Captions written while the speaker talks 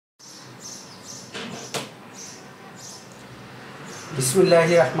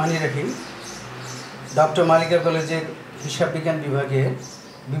বিসমিল্লাহির রহমানির রহিম। ডক্টর মালিকা কলেজের হিসাব বিজ্ঞান বিভাগে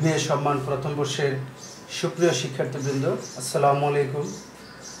BBA সম্মান প্রথম বর্ষের সুপ্রিয় শিক্ষার্থীবৃন্দ, আসসালামু আলাইকুম।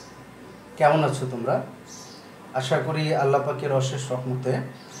 কেমন আছো তোমরা? আশা করি আল্লাহ পাকের অশেষ রহমতে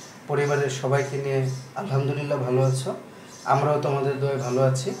পরিবারের সবাইকে নিয়ে আলহামদুলিল্লাহ ভালো আছো। আমরাও তোমাদের দোয়ায় ভালো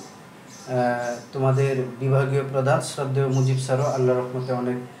আছি। তোমাদের বিভাগীয় প্রধান শ্রদ্ধেয় মুজিব স্যারও আল্লাহর রহমতে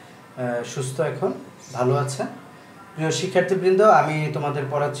অনেক সুস্থ, এখন ভালো আছে। প্রিয় শিক্ষার্থীবৃন্দ, আমি তোমাদের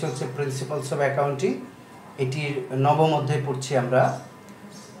পড়াচ্ছি হচ্ছে প্রিন্সিপালস অফ অ্যাকাউন্টিং। এটির নবম অধ্যায় পড়ছি আমরা,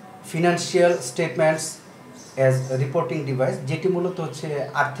 financial statements as reporting device, যেটি মূলত হচ্ছে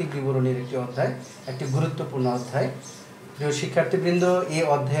আর্থিক বিবরণীর একটি অধ্যায়, একটি গুরুত্বপূর্ণ অধ্যায়। প্রিয় শিক্ষার্থীবৃন্দ, এই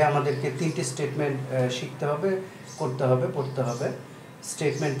অধ্যায়ে আমাদেরকে তিনটি স্টেটমেন্ট শিখতে হবে, করতে হবে, পড়তে হবে।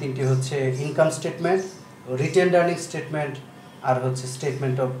 স্টেটমেন্ট তিনটি হচ্ছে ইনকাম স্টেটমেন্ট, রিটেনড আর্নিং স্টেটমেন্ট, আর হচ্ছে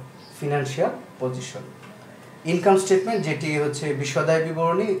statement of financial position. Income statement যেটি হচ্ছে বিশদ আয়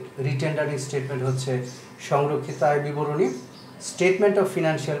বিবরণী, রিটেনড আর্নিং স্টেটমেন্ট হচ্ছে সংরক্ষিত আয় বিবরণী, স্টেটমেন্ট অফ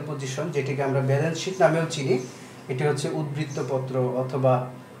ফিনান্সিয়াল পজিশন যেটিকে আমরা ব্যালেন্স শিট নামেও চিনি, এটি হচ্ছে উদ্ধৃতপত্র অথবা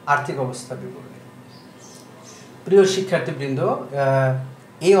আর্থিক অবস্থা বিবরণী। প্রিয় শিক্ষার্থীবৃন্দ,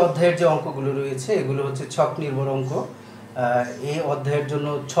 এই অধ্যায়ের যে অঙ্কগুলো রয়েছে এগুলো হচ্ছে ছক নির্ভর অঙ্ক। এই অধ্যায়ের জন্য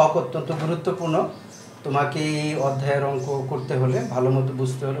ছক অত্যন্ত গুরুত্বপূর্ণ। তোমাকে এই অধ্যায়ের অঙ্ক করতে হলে, ভালো মতো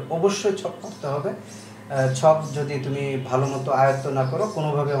বুঝতে হলে অবশ্যই ছক করতে হবে। ছক যদি তুমি ভালো মতো আয়ত্ত না করো,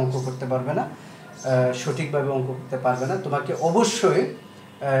 কোনোভাবে অঙ্ক করতে পারবে না, সঠিকভাবে অঙ্ক করতে পারবে না। তোমাকে অবশ্যই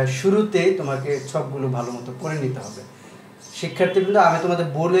শুরুতেই তোমাকে ছকগুলো ভালো মতো করে নিতে হবে। শিক্ষার্থীবৃন্দ, আমি তোমাদের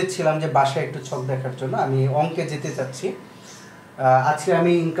বলেছিলাম যে বাসায় একটু ছক দেখার জন্য। আমি অঙ্কে যেতে চাচ্ছি। আজকে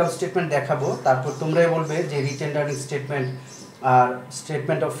আমি ইনকাম স্টেটমেন্ট দেখাবো, তারপর তোমরাই বলবে যে রিটেনড earning statement R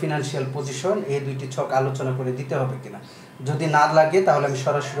statement of financial position এই দুইটি ছক আলোচনা করে দিতে হবে কিনা। যদি না লাগে তাহলে আমি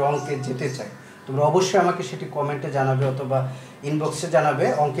সরাসরি অঙ্কে যেতে চাই। তোমরা অবশ্যই আমাকে সেটি কমেন্টে জানাবে অথবা ইনবক্সে জানাবে।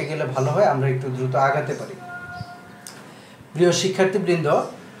 অঙ্কে গেলে ভালো হয়, আমরা একটু দ্রুত আগাতে পারি। প্রিয় শিক্ষার্থীবৃন্দ,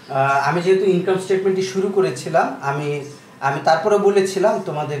 আমি যেহেতু ইনকাম স্টেটমেন্টটি শুরু করেছিলাম, আমি তারপরে বলেছিলাম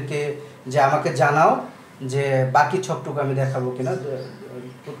তোমাদেরকে যে আমাকে জানাও যে বাকি ছকটুকু আমি দেখাবো কিনা।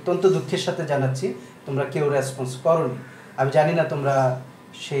 অত্যন্ত দুঃখের সাথে জানাচ্ছি তোমরা কেউ রেসপন্স করোনি। আমি জানি না তোমরা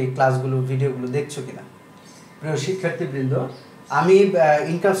সেই ক্লাসগুলো, ভিডিওগুলো দেখছো কিনা। প্রিয় শিক্ষার্থীবৃন্দ, আমি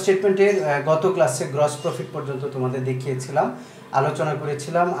ইনকাম স্টেটমেন্টের গত ক্লাসে গ্রস প্রফিট পর্যন্ত তোমাদের দেখিয়েছিলাম, আলোচনা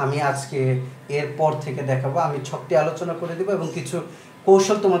করেছিলাম। আমি আজকে এর পর থেকে দেখাবো। আমি ছকটি আলোচনা করে দেবো এবং কিছু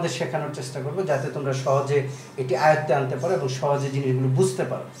কৌশল তোমাদের শেখানোর চেষ্টা করব, যাতে তোমরা সহজে এটি আয়ত্তে আনতে পারো এবং সহজে জিনিসগুলো বুঝতে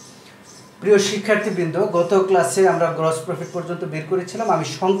পারো। প্রিয় শিক্ষার্থীবৃন্দ, গত ক্লাসে আমরা গ্রস প্রফিট পর্যন্ত বের করেছিলাম। আমি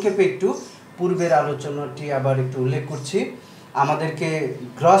সংক্ষেপে একটু পূর্বের আলোচনাটি আবার একটু উল্লেখ করছি। আমাদেরকে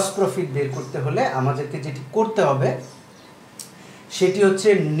গ্রস প্রফিট বের করতে হলে আমাদেরকে যেটি করতে হবে সেটি হচ্ছে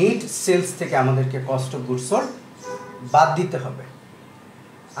নেট সেলস থেকে আমাদেরকে কস্ট অফ গুডস সোল্ড বাদ দিতে হবে।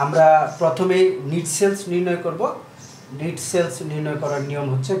 আমরা প্রথমে নেট সেলস নির্ণয় করব। নেট সেলস নির্ণয় করার নিয়ম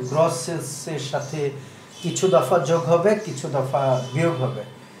হচ্ছে গ্রস সেলসের সাথে কিছু দফা যোগ হবে, কিছু দফা বিয়োগ হবে।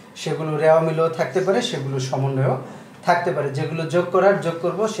 সেগুলো রেওয়া মিলেও থাকতে পারে, সেগুলো সমন্বয়েও থাকতে পারে। যেগুলো যোগ করার যোগ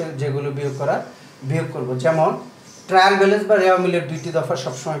করব, যেগুলো বিয়োগ করার বিয়োগ করব। যেমন ট্রায়াল ব্যালেন্স বা রেওয়া মিলের দুইটি দফা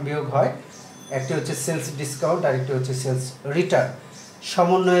সবসময় বিয়োগ হয়। একটি হচ্ছে সেলস ডিসকাউন্ট আর একটি হচ্ছে সেলস রিটার্ন।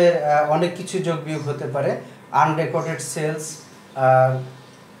 সমন্বয়ের অনেক কিছু যোগ বিয়োগ হতে পারে, আনরেকর্ডেড সেলস,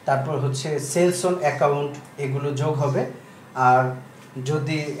 তারপর হচ্ছে সেলস অন অ্যাকাউন্ট, এগুলো যোগ হবে। আর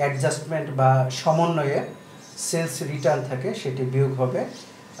যদি অ্যাডজাস্টমেন্ট বা সমন্বয়ে সেলস রিটার্ন থাকে সেটি বিয়োগ হবে।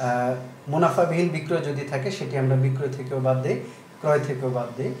 মুনাফাবিহীন বিক্রয় যদি থাকে সেটি আমরা বিক্রয় থেকেও বাদ দিই, ক্রয় থেকেও বাদ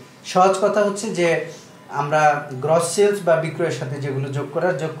দিই। সহজ কথা হচ্ছে যে আমরা গ্রস সেলস বা বিক্রয়ের সাথে যেগুলো যোগ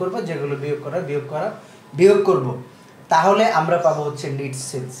করার যোগ করব, যেগুলো বিয়োগ করার বিয়োগ করব। তাহলে আমরা পাবো হচ্ছে নেট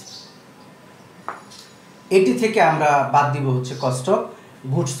সেলস। এটি থেকে আমরা বাদ দিব হচ্ছে কস্ট অফ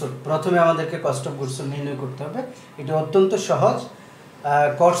গুডস সোল্ড। প্রথমে আমাদেরকে কস্ট অফ গুডস সোল্ড নির্ণয় করতে হবে। এটা অত্যন্ত সহজ।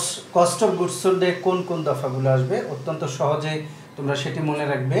 কস্ট অফ গুডস সোল্ডে কোন কোন দফাগুলো আসবে অত্যন্ত সহজে তোমরা সেটি মনে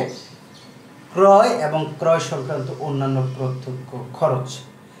রাখবে। ক্রয় এবং ক্রয় সংক্রান্ত অন্যান্য প্রত্যক্ষ খরচ,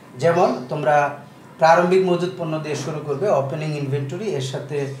 যেমন তোমরা প্রারম্ভিক মজুদ পণ্য দিয়ে শুরু করবে, ওপেনিং ইনভেন্টরি, এর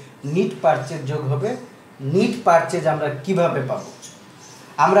সাথে নিট পারচেজ যোগ হবে। নিট পারচেজ আমরা কিভাবে পাবো?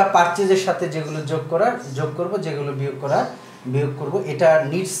 আমরা পারচেজের সাথে যেগুলো যোগ করব, যেগুলো বিয়োগ করব। এটা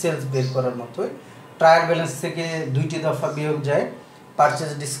নিট সেলস বের করার মতোই। ট্রায়াল ব্যালেন্স থেকে দুইটি দফা বিয়োগ যায়,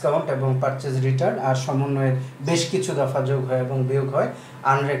 পারচেজ ডিসকাউন্ট এবং পারচেজ রিটার্ন। আর সমন্বয়ের বেশ কিছু দফা যোগ হয় এবং বিয়োগ হয়।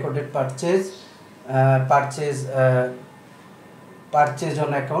 আনরেকর্ডেড পারচেজ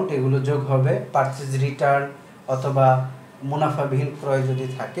অন অ্যাকাউন্ট, এগুলো যোগ হবে। পারচেজ রিটার্ন অথবা মুনাফাবিহীন ক্রয় যদি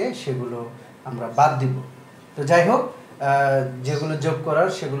থাকে সেগুলো আমরা বাদ দিব। তো যাই হোক, যেগুলো যোগ করার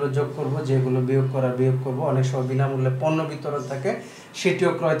সেগুলো যোগ করব, যেগুলো বিয়োগ করার বিয়োগ করব। অনেক সময় বিনামূল্যে পণ্য বিতরণ থাকে,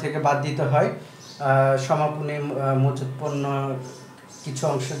 সেটিও ক্রয় থেকে বাদ দিতে হয়। সমাপনী মজুত পণ্য কিছু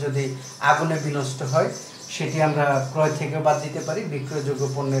অংশ যদি আগুনে বিনষ্ট হয় সেটি আমরা ক্রয় থেকে বাদ দিতে পারি। বিক্রয়যোগ্য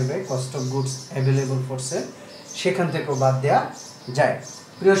পণ্যের ব্যয় cost of goods available for sale, সেখান থেকেও বাদ দেওয়া যায়।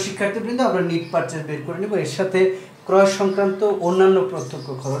 প্রিয় শিক্ষার্থীবৃন্দ, আমরা নিট পারচেজ বের করে নেব। এর সাথে ক্রয় সংক্রান্ত অন্যান্য প্রত্যক্ষ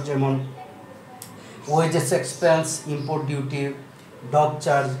খরচ যেমন wages expense, import duty, doc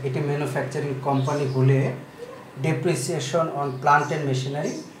charge, এটি ম্যানুফ্যাকচারিং কোম্পানি হলে depreciation on plant and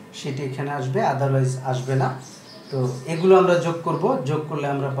machinery সেটি এখানে আসবে, আদারওয়াইজ আসবে না। তো এগুলো আমরা যোগ করব, যোগ করলে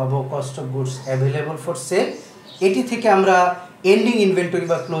আমরা পাবো cost of goods available for sale. এটি থেকে আমরা এন্ডিং ইনভেন্টরি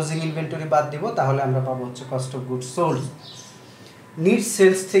বা ক্লোজিং ইনভেন্টরি বাদ দিব, তাহলে আমরা পাবো হচ্ছে cost of goods sold. NEET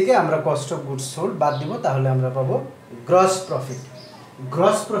sales থেকে আমরা কস্ট অফ গুডস সোল্ড বাদ দিব, তাহলে আমরা পাবো গ্রস প্রফিট।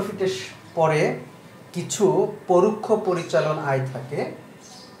 গ্রস প্রফিটের পরে কিছু পরোক্ষ পরিচালন আয় থাকে,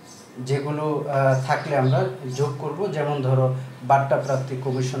 যেগুলো থাকলে আমরা যোগ করব। যেমন ধরো বাট্টা প্রাপ্তি,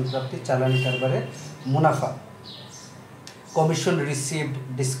 কমিশন প্রাপ্তি, চালানি কারবারে মুনাফা, commission received,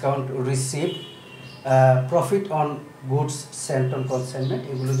 discount received, profit on goods sent on consignment,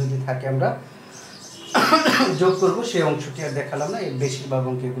 এগুলো যদি থাকে আমরা যোগ করব। সেই অংশটি আর দেখালাম না, এর বেশিরভাগ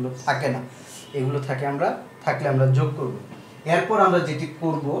অঙ্ক এগুলো থাকে না, এগুলো থাকলে আমরা যোগ করব। এরপর আমরা যেটি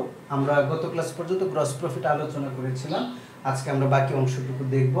করব, আমরা গত ক্লাস পর্যন্ত গ্রস প্রফিট আলোচনা করেছিলাম, আজকে আমরা বাকি অংশটুকু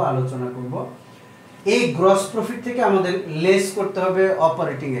দেখব, আলোচনা করব। এই গ্রস প্রফিট থেকে আমাদের লেস করতে হবে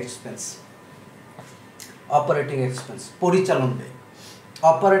অপারেটিং এক্সপেন্স। অপারেটিং এক্সপেন্স পরিচালন ব্যয়।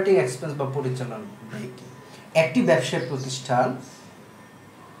 অপারেটিং এক্সপেন্স বা পরিচালন ব্যয় কি? একটি ব্যবসায়িক প্রতিষ্ঠান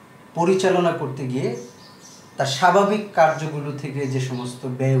পরিচালনা করতে গিয়ে তার স্বাভাবিক কার্যগুলো থেকে যে সমস্ত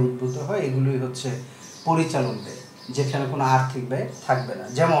ব্যয় উদ্ভূত হয় এগুলোই হচ্ছে পরিচালন ব্যয়, যেখানে কোনো আর্থিক ব্যয় থাকবে না।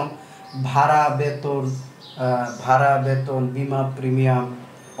 যেমন ভাড়া বেতন, বীমা প্রিমিয়াম,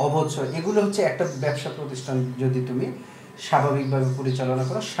 অবচয়, এগুলো হচ্ছে একটা ব্যবসা প্রতিষ্ঠান যদি তুমি স্বাভাবিকভাবে পরিচালনা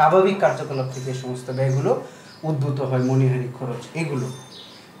করো, স্বাভাবিক কার্যকলাপ থেকে এই সমস্ত ব্যয়গুলো উদ্ভূত হয়, মনিহারি খরচ এগুলো।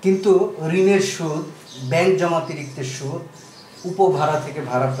 কিন্তু ঋণের সুদ, ব্যাংক জমাতিরিক্তের সুদ, উপভাড়া থেকে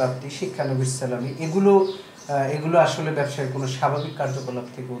ভাড়া প্রাপ্তি, শিক্ষানবিশ সালামি, এগুলো আসলে ব্যবসায় কোনো স্বাভাবিক কার্যকলাপ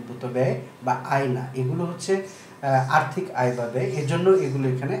থেকে উদ্ভূত ব্যয় বা আয় না, এগুলো হচ্ছে আর্থিক আয় বা ব্যয়, এজন্য এগুলো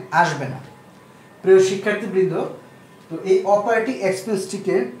এখানে আসবে না। প্রিয় শিক্ষার্থীবৃন্দ, তো এই অপারেটিং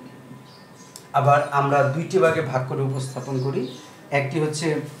এক্সপেন্সটিকে আবার আমরা দুইটি ভাগে ভাগ করে উপস্থাপন করি। একটি হচ্ছে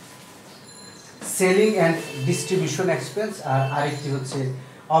সেলিং অ্যান্ড ডিস্ট্রিবিউশন এক্সপেন্স, আর আরেকটি হচ্ছে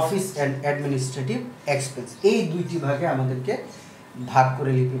অফিস অ্যান্ড অ্যাডমিনিস্ট্রেটিভ এক্সপেন্স। এই দুইটি ভাগে আমাদেরকে ভাগ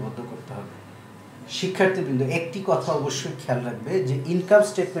করে লিপিবদ্ধ করতে হবে। শিক্ষার্থীবৃন্দ, একটি কথা অবশ্যই খেয়াল রাখবে যে ইনকাম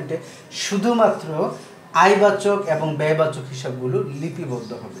স্টেটমেন্টে শুধুমাত্র আয়বাচক এবং ব্যয়বাচক হিসাবগুলো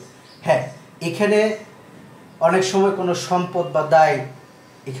লিপিবদ্ধ হবে। হ্যাঁ, এখানে অনেক সময় কোনো সম্পদ বা দায়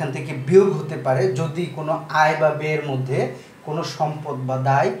এখান থেকে বিয়োগ হতে পারে যদি কোনো আয় বা ব্যয়ের মধ্যে কোনো সম্পদ বা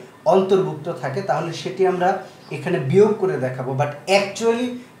দায় অন্তর্ভুক্ত থাকে, তাহলে সেটি আমরা এখানে বিয়োগ করে দেখাবো। বাট অ্যাকচুয়ালি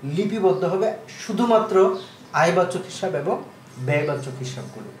লিপিবদ্ধ হবে শুধুমাত্র আয়বাচক হিসাব এবং ব্যয়বাচক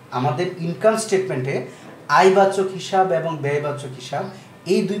হিসাবগুলো। আমাদের ইনকাম স্টেটমেন্টে আয়বাচক হিসাব এবং ব্যয়বাচক হিসাব,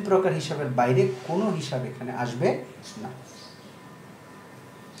 এই দুই প্রকার হিসাবের বাইরে কোনো হিসাব এখানে আসবে না।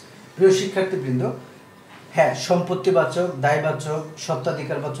 প্রিয় শিক্ষার্থীবৃন্দ, হ্যাঁ, সম্পত্তিবাচক, দায়বাচক,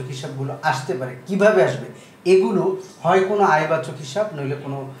 স্বত্বাধিকারবাচক হিসাবগুলো আসতে পারে। কিভাবে আসবে? এগুলো হয় কোনো আয়বাচক হিসাব,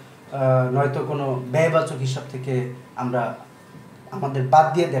 নয়তো কোনো ব্যয়বাচক হিসাব থেকে আমাদের বাদ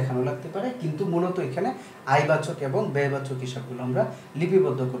দিয়ে দেখানো লাগতে পারে, কিন্তু মূলত এখানে আয়বাচক এবং ব্যয়বাচক হিসাবগুলো আমরা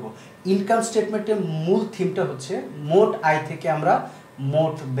লিপিবদ্ধ করব। ইনকাম স্টেটমেন্টের মূল থিমটা হচ্ছে মোট আয় থেকে আমরা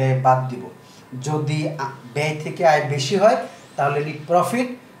মোট ব্যয় বাদ দিব। যদি ব্যয় থেকে আয় বেশি হয় তাহলে নিট প্রফিট,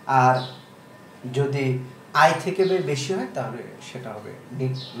 আর যদি আয় থেকে ব্যয় বেশি হয় তাহলে সেটা হবে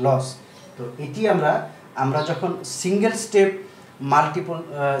নিট লস। তো এটি আমরা যখন সিঙ্গেল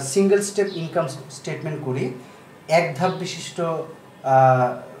স্টেপ ইনকাম স্টেটমেন্ট করি, এক ধাপ বিশিষ্ট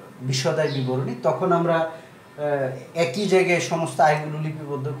বিশদায় বিবরণী, তখন আমরা একই জায়গায় সমস্ত আয়গুলো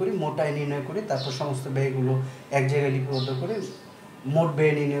লিপিবদ্ধ করি, মোট আয় নির্ণয় করি, তারপর সমস্ত ব্যয়গুলো এক জায়গায় লিপিবদ্ধ করি, মোট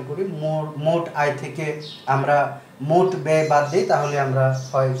ব্যয় নির্ণয় করি। মোট আয় থেকে আমরা মোট ব্যয় বাদ দিই, তাহলে আমরা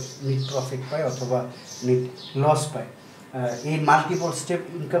হয় নিট প্রফিট পাই অথবা নিট লস পাই। এই মাল্টিপল স্টেপ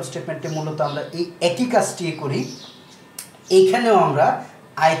ইনকাম স্টেটমেন্টে মূলত আমরা এই একই কাজটি করি। এইখানেও আমরা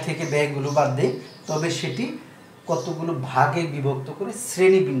আয় থেকে ব্যয়গুলো বাদ দিই, তবে সেটি কতগুলো ভাগে বিভক্ত করে,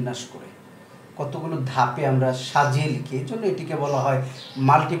 শ্রেণী বিন্যাস করে, কতগুলো ধাপে আমরা সাজিয়ে লিখি। এই জন্য এটিকে বলা হয়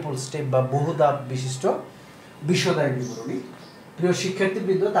মাল্টিপল স্টেপ বা বহুধাপ বিশিষ্ট বিশদায় বিবরণী। প্রিয়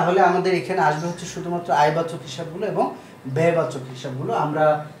শিক্ষার্থীবৃন্দ, তাহলে আমাদের এখানে আসবে হচ্ছে শুধুমাত্র আয়বাচক হিসাবগুলো এবং ব্যয়বাচক হিসাবগুলো। আমরা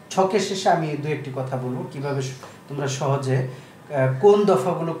ছকের শেষে আমি দু একটি কথা বলবো কিভাবে তোমরা সহজে কোন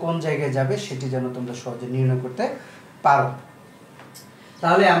দফাগুলো কোন জায়গায় যাবে সেটি যেন তোমরা সহজে নির্ণয় করতে পারো।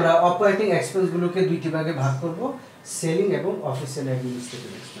 তাহলে আমরা অপারেটিং এক্সপেন্সগুলোকে দুইটি ভাগে ভাগ করব, সেলিং এবং অফিসিয়াল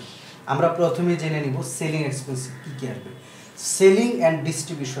অ্যাডমিনিস্ট্রেটিভ এক্সপেন্স। আমরা প্রথমে জেনে নিব সেলিং এক্সপেন্স কী কী আসবে। সেলিং অ্যান্ড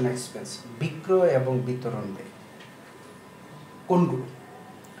ডিস্ট্রিবিউশন এক্সপেন্স, বিক্রয় এবং বিতরণ ব্যয়। কোনগুলো?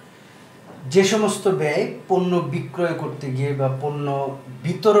 যে সমস্ত ব্যয় পণ্য বিক্রয় করতে গিয়ে বা পণ্য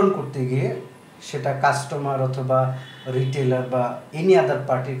বিতরণ করতে গিয়ে সেটা কাস্টমার অথবা রিটেলার বা এনি আদার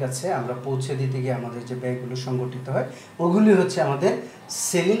পার্টির কাছে আমরা পৌঁছে দিতে গিয়ে আমাদের যে ব্যয়গুলো সংগঠিত হয় ওগুলি হচ্ছে আমাদের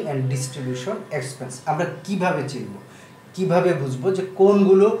সেলিং অ্যান্ড ডিস্ট্রিবিউশন এক্সপেন্স। আমরা কিভাবে চিনব, কিভাবে বুঝবো যে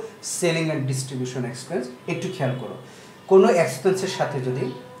কোনগুলো সেলিং অ্যান্ড ডিস্ট্রিবিউশন এক্সপেন্স? একটু খেয়াল করো, কোনো এক্সপেন্সের সাথে যদি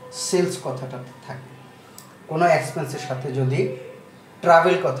সেলস কথাটা থাকে, কোনো এক্সপেন্সের সাথে যদি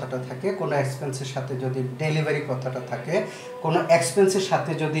ট্রাভেল কথাটা থাকে, কোনো এক্সপেন্সের সাথে যদি ডেলিভারি কথাটা থাকে, কোনো এক্সপেন্সের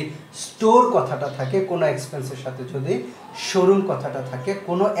সাথে যদি স্টোর কথাটা থাকে, কোনো এক্সপেন্সের সাথে যদি শোরুম কথাটা থাকে,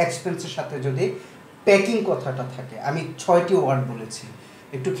 কোনো এক্সপেন্সের সাথে যদি প্যাকিং কথাটা থাকে। আমি 6টি ওয়ার্ড বলেছি,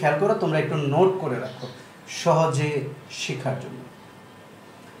 একটু খেয়াল করো, তোমরা একটু নোট করে রাখো সহজে শেখার জন্য।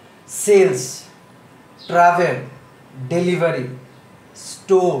 Sales, travel, delivery,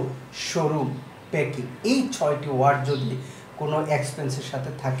 store, showroom, packing, এই 6টি ওয়ার্ড যদি কোনো এক্সপেন্সের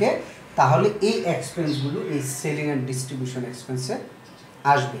সাথে থাকে তাহলে এই এক্সপেন্সগুলো এই সেলিং অ্যান্ড ডিস্ট্রিবিউশন এক্সপেন্সে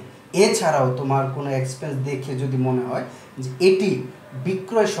আসবে। এছাড়াও তোমার কোনো এক্সপেন্স দেখে যদি মনে হয় যে এটি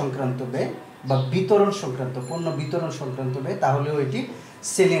বিক্রয় সংক্রান্ত ব্যয় বা বিতরণ সংক্রান্ত, পণ্য বিতরণ সংক্রান্ত ব্যয়, তাহলেও এটি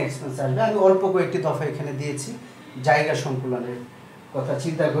সেলিং এক্সপেন্স আসবে। আমি অল্প কয়েকটি দফা এখানে দিয়েছি জায়গা সংকুলনের কথা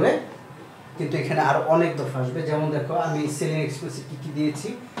চিন্তা করে, কিন্তু এখানে আরও অনেক দফা আসবে। যেমন দেখো, আমি সেলিং এক্সপেন্সে কী কী দিয়েছি: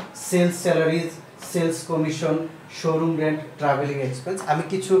 sales salaries, sales commission, showroom rent, travelling expense. আমি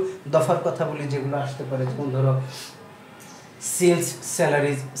কিছু দফার কথা বলি যেগুলো আসতে পারে, যেমন ধরো sales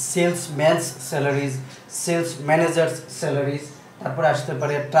salaries, সেলসম্যানস salaries, sales managers salaries, তারপরে আসতে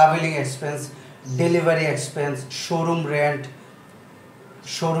পারে travelling expense, delivery expense, showroom rent,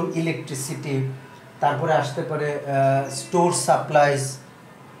 showroom electricity, তারপরে আসতে পারে স্টোর সাপ্লাইজ,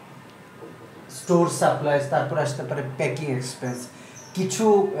 তারপরে আসতে পারে প্যাকিং এক্সপেন্স। কিছু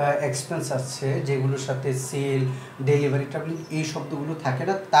এক্সপেন্স আছে যেগুলোর সাথে সেল, ডেলিভারি, ট্রাভেলিং এই শব্দগুলো থাকে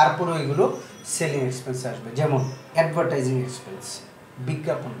না, তারপরেও এগুলো সেলিং এক্সপেন্সে আসবে। যেমন অ্যাডভার্টাইজিং এক্সপেন্স,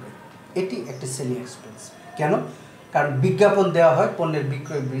 বিজ্ঞাপন ব্যয়, এটি একটি সেলিং এক্সপেন্স। কেন? কারণ বিজ্ঞাপন দেওয়া হয় পণ্যের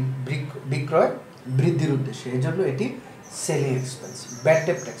বিক্রয় বৃদ্ধির উদ্দেশ্যে, এই জন্য এটি সেলিং এক্সপেন্স। ব্যাড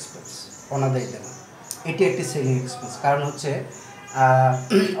ডেপ্ট এক্সপেন্স, অনাদায়ী দেনা, এটি একটি সেলিং এক্সপেন্স। কারণ হচ্ছে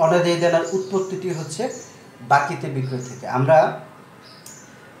অনাদায়ী দেনার উৎপত্তিটি হচ্ছে বাকিতে বিক্রয় থেকে। আমরা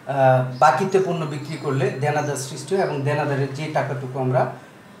বাকিতে পণ্য বিক্রি করলে দেনাদার সৃষ্টি হয় এবং দেনাদারের যে টাকাটুকু আমরা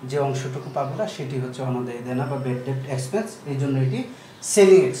যে অংশটুকু পাবো না সেটি হচ্ছে অনাদায়ী দেনা বা ব্যাড ডেপ্ট এক্সপেন্স, এই জন্য এটি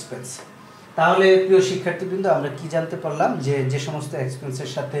সেলিং এক্সপেন্স। তাহলে প্রিয় শিক্ষার্থীবৃন্দ, আমরা কি জানতে পারলাম যে যে সমস্ত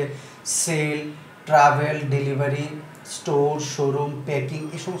এক্সপেন্সের সাথে sell, travel, delivery, store, showroom, packing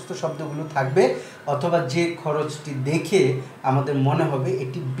এই সমস্ত শব্দগুলো থাকবে, অথবা যে খরচটি দেখে আমাদের মনে হবে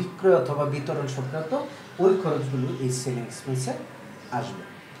এটি বিক্রয় অথবা বিতরণ সংক্রান্ত, ওই খরচগুলো এই সেলিং এক্সপেন্সে আসবে।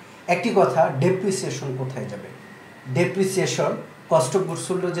 একটি কথা, ডেপ্রিসিয়েশন কোথায় যাবে? ডেপ্রিসিয়েশন কস্ট অফ গুডস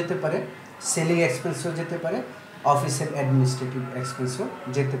সোল্ডও যেতে পারে, সেলিং এক্সপেন্সও যেতে পারে, অফিসের অ্যাডমিনিস্ট্রেটিভ এক্সপেন্সও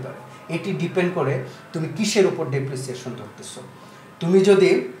যেতে পারে। এটি ডিপেন্ড করে তুমি কিসের উপর ডেপ্রিসিয়েশন ধরতেছো।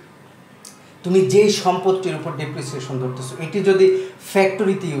 তুমি যেই সম্পত্তির উপর ডেপ্রিসিয়েশন ধরতেছো এটি যদি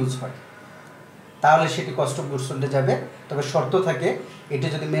ফ্যাক্টরিতে ইউজ হয় তাহলে সেটি কস্ট অফ গুডস সোল্ডে যাবে, তবে শর্ত থাকে এটি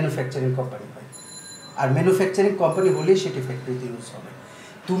যদি ম্যানুফ্যাকচারিং কোম্পানি হয়, আর ম্যানুফ্যাকচারিং কোম্পানি হলেই সেটি ফ্যাক্টরিতে ইউজ হবে।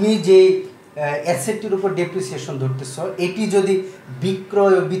 তুমি যে অ্যাসেটটির উপর ডেপ্রিসিয়েশন ধরতেছ এটি যদি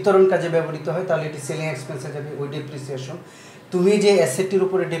বিক্রয় ও বিতরণ কাজে ব্যবহৃত হয় তাহলে এটি সেলিং এক্সপেন্সে যাবে, ওই ডেপ্রিসিয়েশন। তুমি যে অ্যাসেটটির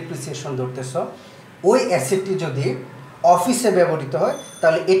উপরে ডেপ্রিসিয়েশন ধরতেছ ওই অ্যাসেটটি যদি অফিসে ব্যবহৃত হয়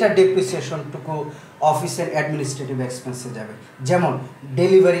তাহলে এটা ডেপ্রিসিয়েশনটুকু অফিসের অ্যাডমিনিস্ট্রেটিভ এক্সপেন্সে যাবে। যেমন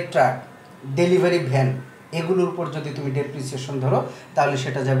ডেলিভারি ট্রাক, ডেলিভারি ভ্যান, এগুলোর উপর যদি তুমি ডেপ্রিসিয়েশন ধরো তাহলে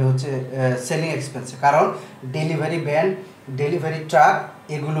সেটা যাবে হচ্ছে সেলিং এক্সপেন্সে, কারণ ডেলিভারি ভ্যান, ডেলিভারি ট্রাক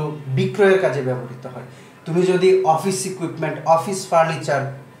এগুলো বিক্রয়ের কাজে ব্যবহৃত হয়। তুমি যদি অফিস ইকুইপমেন্ট, অফিস ফার্নিচার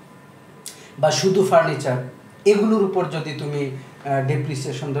বা শুধু ফার্নিচার এগুলোর উপর যদি তুমি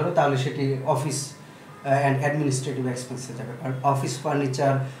ডেপ্রিসিয়েশন ধরো তাহলে সেটি অফিস অ্যান্ড অ্যাডমিনিস্ট্রেটিভ এক্সপেন্সে যাবে, কারণ অফিস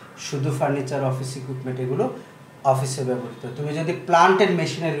ফার্নিচার, শুধু ফার্নিচার, অফিস ইকুইপমেন্ট এগুলো অফিসে ব্যবহৃত। তুমি যদি প্লান্ট অ্যান্ড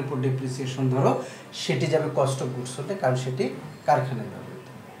মেশিনারির উপর ডেপ্রিসিয়েশন ধরো সেটি যাবে কস্ট অফ গুডস সোল্ডে, কারণ সেটি কারখানায় ব্যবহৃত।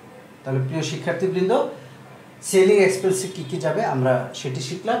 তাহলে প্রিয় শিক্ষার্থীবৃন্দ, সেলিং এক্সপেন্সে কী কী যাবে আমরা সেটি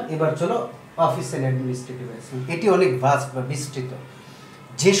শিখলাম। এবার চলো অফিস অ্যান্ড অ্যাডমিনিস্ট্রেটিভ এক্সপেন্স। এটি অনেক ভাস্ট বা বিস্তৃত।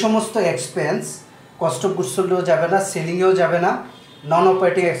 যে সমস্ত এক্সপেন্স কস্ট অফ গুডস সোল্ডেও যাবে না, সেলিংয়েও যাবে না, নন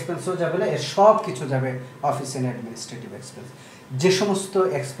অপারেটিং এক্সপেন্সও যাবে না, এর সব কিছু যাবে অফিস অ্যান্ড অ্যাডমিনিস্ট্রেটিভ এক্সপেন্স। যে সমস্ত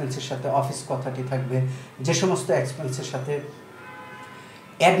এক্সপেন্সের সাথে অফিস কথাটি থাকবে, যে সমস্ত এক্সপেন্সের সাথে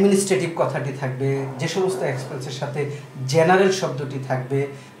অ্যাডমিনিস্ট্রেটিভ কথাটি থাকবে, যে সমস্ত এক্সপেন্সের সাথে জেনারেল শব্দটি থাকবে,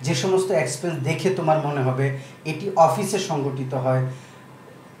 যে সমস্ত এক্সপেন্স দেখে তোমার মনে হবে এটি অফিসে সংগঠিত হয়,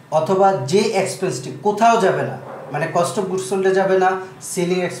 অথবা যে এক্সপেন্সটি কোথাও যাবে না, মানে কস্ট অফ গুডস সোল্ডে যাবে না,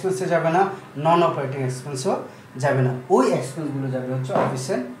 সেলিং এক্সপেন্সে যাবে না, নন অপারেটিং এক্সপেন্সও যাবে না, ওই এক্সপেন্সগুলো যাবে হচ্ছে অফিস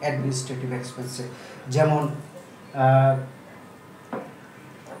অ্যান্ড অ্যাডমিনিস্ট্রেটিভ এক্সপেন্সে। যেমন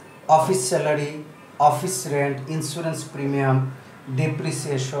office salary, office rent, insurance premium,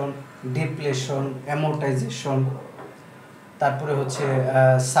 depreciation, depletion, amortisation, তারপরে হচ্ছে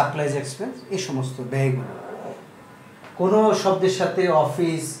সাপ্লাইজ এক্সপেন্স, এই সমস্ত ব্যয়গুলো। কোনো শব্দের সাথে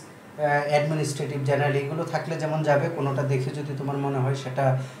অফিস, অ্যাডমিনিস্ট্রেটিভ, জেনারেল এগুলো থাকলে যেমন যাবে, কোনোটা দেখে যদি তোমার মনে হয় সেটা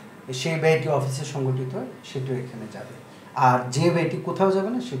সেই ব্যয়টি অফিসে সংগঠিত হয়, সেটিও এখানে যাবে। আর যে ব্যয়টি কোথাও যাবে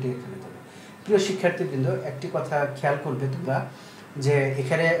না সেটি এখানে যাবে। প্রিয় শিক্ষার্থীবৃন্দ, একটি কথা খেয়াল করবে তোমরা, যে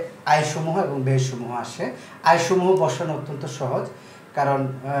এখানে আয়সমূহ এবং ব্যয়সমূহ আসে। আয়সমূহ বসানো অত্যন্ত সহজ, কারণ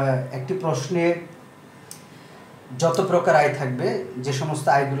একটি প্রশ্নে যত প্রকার আয় থাকবে, যে সমস্ত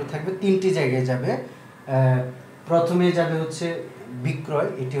আয়গুলো থাকবে তিনটি জায়গায় যাবে। প্রথমে যাবে হচ্ছে বিক্রয়,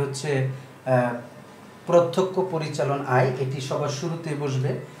 এটি হচ্ছে প্রত্যক্ষ পরিচালন আয়, এটি সবার শুরুতেই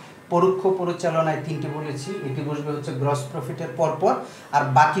বসবে। পরোক্ষ পরিচালন আয় তিনটি বলেছি, এটি বসবে হচ্ছে গ্রস প্রফিটের পরপর, আর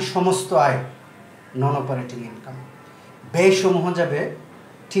বাকি সমস্ত আয় নন অপারেটিং ইনকাম। ব্যয়সমূহ যাবে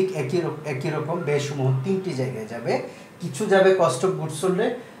ঠিক একই রকম, ব্যয়সমূহ তিনটি জায়গায় যাবে। কিছু যাবে কস্ট অফ গুডস সোল্ডে,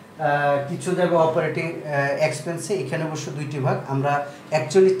 কিছু যাবে অপারেটিং এক্সপেন্সে, এখানে অবশ্য দুইটি ভাগ, আমরা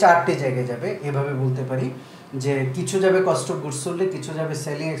অ্যাকচুয়ালি চারটে জায়গায় যাবে এভাবে বলতে পারি, যে কিছু যাবে কস্ট অফ গুডস সোল্ডে, কিছু যাবে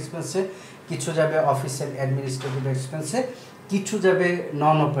সেলিং এক্সপেন্সে, কিছু যাবে অফিস অ্যান্ড অ্যাডমিনিস্ট্রেটিভ এক্সপেন্সে, কিছু যাবে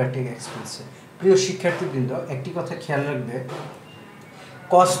নন অপারেটিং এক্সপেন্সে। প্রিয় শিক্ষার্থীবৃন্দ, একটি কথা খেয়াল রাখবে,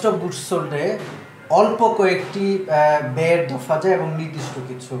 কস্ট অফ গুডস সোল্ডে অল্প কয়েকটি ব্যয়ের দফা যায় এবং নির্দিষ্ট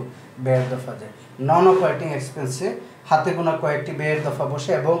কিছু ব্যয়ের দফা যায়। নন অপারেটিং এক্সপেন্সে হাতে গোনা কয়েকটি ব্যয়ের দফা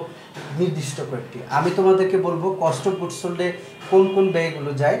বসে এবং নির্দিষ্ট কয়েকটি। আমি তোমাদেরকে বলবো কস্ট অফ গুডস সোল্ডে কোন কোন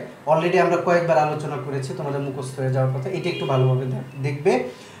ব্যয়গুলো যায়, অলরেডি আমরা কয়েকবার আলোচনা করেছি, তোমাদের মুখস্থ হয়ে যাওয়ার কথা, এটি একটু ভালোভাবে দেখবে।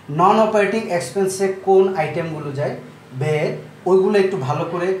 নন অপারেটিং এক্সপেন্সে কোন আইটেমগুলো যায় ব্যয়ের, ওইগুলো একটু ভালো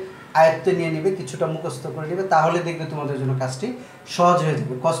করে আয়ত্তে নিয়ে নেবে, কিছুটা মুখস্থ করে নেবে, তাহলে দেখবে তোমাদের জন্য কাজটি সহজ হয়ে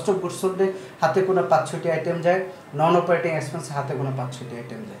যাবে। কস্ট অফ গুডস সোল্ডে হাতে কোনো 5-6টি আইটেম যায়, নন অপারেটিং এক্সপেন্সে হাতে কোনো 5-6টি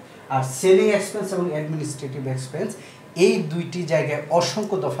আইটেম যায়, আর সেলিং এক্সপেন্স এবং অ্যাডমিনিস্ট্রেটিভ এক্সপেন্স এই দুইটি জায়গায়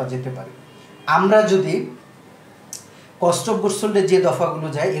অসংখ্য দফা যেতে পারে। আমরা যদি কস্ট অফ গুডস সোল্ডে যে দফাগুলো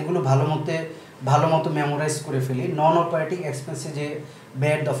যায় এগুলো ভালো মতো মেমোরাইজ করে ফেলি, নন অপারেটিং এক্সপেন্সে যে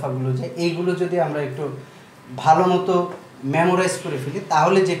ব্যয়ের দফাগুলো যায় এইগুলো যদি আমরা একটু ভালো মতো মেমোরাইজ করে ফেলি,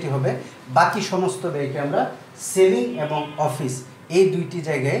 তাহলে যেটি হবে বাকি সমস্ত ব্যয়কে আমরা সেলিং এবং অফিস এই দুইটি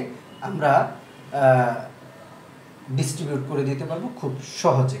জায়গায় আমরা ডিস্ট্রিবিউট করে দিতে পারবো খুব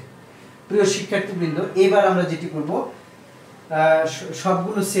সহজে। প্রিয় শিক্ষার্থীবৃন্দ, এবার আমরা যেটি করব,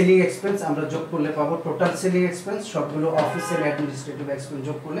 সবগুলো সেলিং এক্সপেন্স আমরা যোগ করলে পাবো টোটাল সেলিং এক্সপেন্স, সবগুলো অফিস এন্ড অ্যাডমিনিস্ট্রেটিভ এক্সপেন্স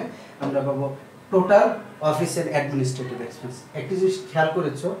যোগ করলে আমরা পাবো total office and administrative expense. একটি জিনিস খেয়াল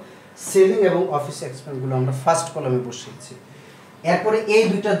করেছো, সেলিং এবং অফিস এক্সপেন্সগুলো আমরা ফার্স্ট কলামে বসিয়েছি, এরপরে এই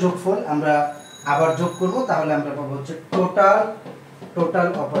দুইটা যোগফল আমরা আবার যোগ করব, তাহলে আমরা পাবো হচ্ছে total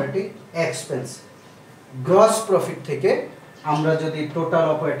operating expense. Gross profit থেকে আমরা যদি টোটাল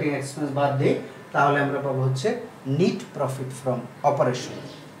অপারেটিং এক্সপেন্স বাদ দিই, তাহলে আমরা পাবো হচ্ছে নিট প্রফিট ফ্রম অপারেশন।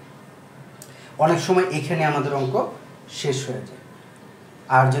 অনেক সময় এখানে আমাদের অঙ্ক শেষ হয়ে যায়,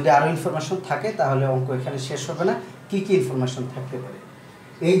 আর যদি আরো ইনফরমেশন থাকে তাহলে অঙ্ক এখানে শেষ হবে না। কি কি ইনফরমেশন থাকতে পারে,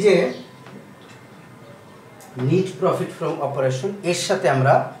 এই যে নিট প্রফিট ফ্রম অপারেশন, এর সাথে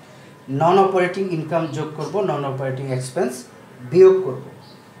আমরা নন অপারেটিং ইনকাম যোগ করব, নন অপারেটিং এক্সপেন্স বিয়োগ করব।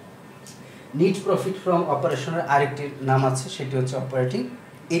 নিট প্রফিট ফ্রম অপারেশনের আরেকটি নাম আছে, সেটি হচ্ছে অপারেটিং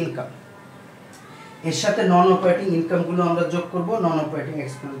ইনকাম। এর সাথে নন অপারেটিং ইনকামগুলো আমরা যোগ করব, নন অপারেটিং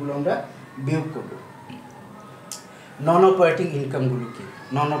এক্সপেন্সগুলো আমরা বিয়োগ করব। নন অপারেটিং ইনকামগুলো কি?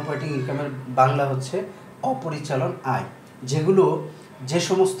 নন অপারেটিং ইনকামের বাংলা হচ্ছে অপরিচালন আয়, যে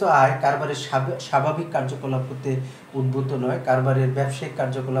সমস্ত আয় কারবারের স্বাভাবিক কার্যকলাপ হতে উদ্ভূত নয়, কারবারের ব্যবসায়িক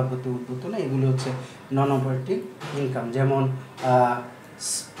কার্যকলাপ হতে উদ্ভূত নয়, এগুলো হচ্ছে নন অপারেটিং ইনকাম। যেমন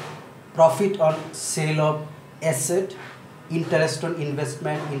profit on sell of asset, interest on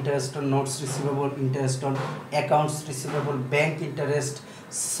investment, interest on notes receivable, interest on accounts receivable, bank interest,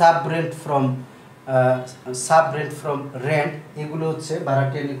 sub rent from rent, এগুলো হচ্ছে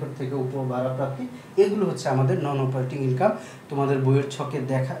ভাড়াটিয়ার নিকট থেকে উপভাড়া প্রাপ্তি, এগুলো হচ্ছে আমাদের নন অপারেটিং ইনকাম। তোমাদের বইয়ের ছকে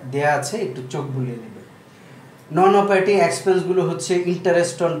দেয়া আছে, একটু চোখ বুলিয়ে নেবে। নন অপারেটিং এক্সপেন্সগুলো হচ্ছে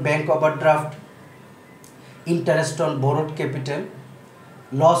interest on bank overdraft, interest on borrowed capital,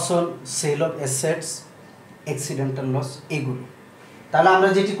 loss on sell of assets, accidental loss, এগুলো। তাহলে আমরা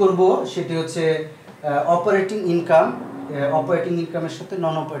যেটি করব সেটি হচ্ছে অপারেটিং ইনকাম, অপারেটিং ইনকামের সাথে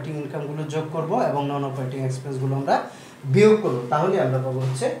নন অপারেটিং ইনকামগুলো যোগ করব এবং নন অপারেটিং এক্সপেন্সগুলো আমরা বিয়োগ করব, তাহলে আমরা পাবো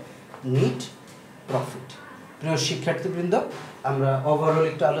হচ্ছে নেট প্রফিট। প্রিয় শিক্ষার্থীবৃন্দ, আমরা ওভারঅল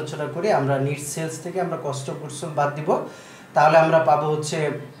একটু আলোচনা করি। আমরা নেট সেলস থেকে আমরা কস্ট অফ গুডস সোল্ড বাদ দিব, তাহলে আমরা পাবো হচ্ছে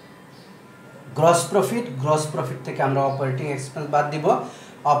গ্রস প্রফিট। গ্রস প্রফিট থেকে আমরা অপারেটিং এক্সপেন্স বাদ দিব।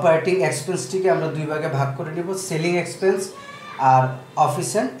 অপারেটিং এক্সপেন্সটিকে আমরা দুই ভাগে ভাগ করে নিব, selling expense R office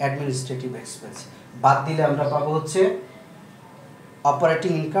and administrative expense. বাদ দিলে আমরা পাবো হচ্ছে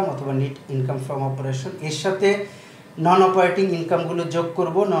অপারেটিং ইনকাম অথবা নেট ইনকাম ফ্রম অপারেশন। এর সাথে নন অপারেটিং ইনকামগুলো যোগ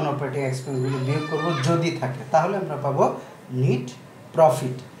করব, নন অপারেটিং এক্সপেন্সগুলো বিয়োগ করব যদি থাকে, তাহলে আমরা পাবো নেট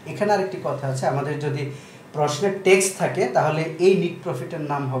প্রফিট। এখানে আরেকটি কথা আছে, আমাদের যদি প্রশ্নের টেক্সট থাকে তাহলে এই নেট প্রফিটের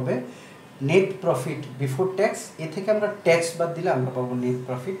নাম হবে নেট প্রফিট বিফোর ট্যাক্স। এ থেকে আমরা ট্যাক্স বাদ দিলে আমরা পাবো নেট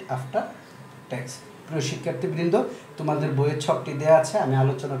প্রফিট আফটার ট্যাক্স। প্রিয় শিক্ষার্থীবৃন্দ, তোমাদের বইয়ের ছকটি দেওয়া আছে, আমি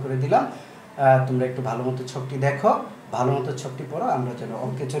আলোচনা করে দিলাম। তোমরা একটু ভালো মতো ছকটি দেখো, ভালো মতো ছকটি পড়ো, আমরা যেন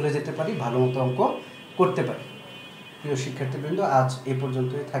অঙ্কে চলে যেতে পারি, ভালো মতো অঙ্ক করতে পারি। প্রিয় শিক্ষার্থীবৃন্দ, আজ এ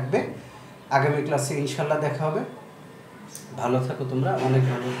পর্যন্তই থাকবে। আগামী ক্লাসে ইনশাল্লাহ দেখা হবে। ভালো থাকো তোমরা, অনেক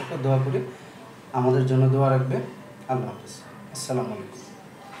ভালো থাকো, দোয়া করি আমাদের জন্য দোয়া রাখবে। আল্লাহ হাফেজ, আসসালামু আলাইকুম।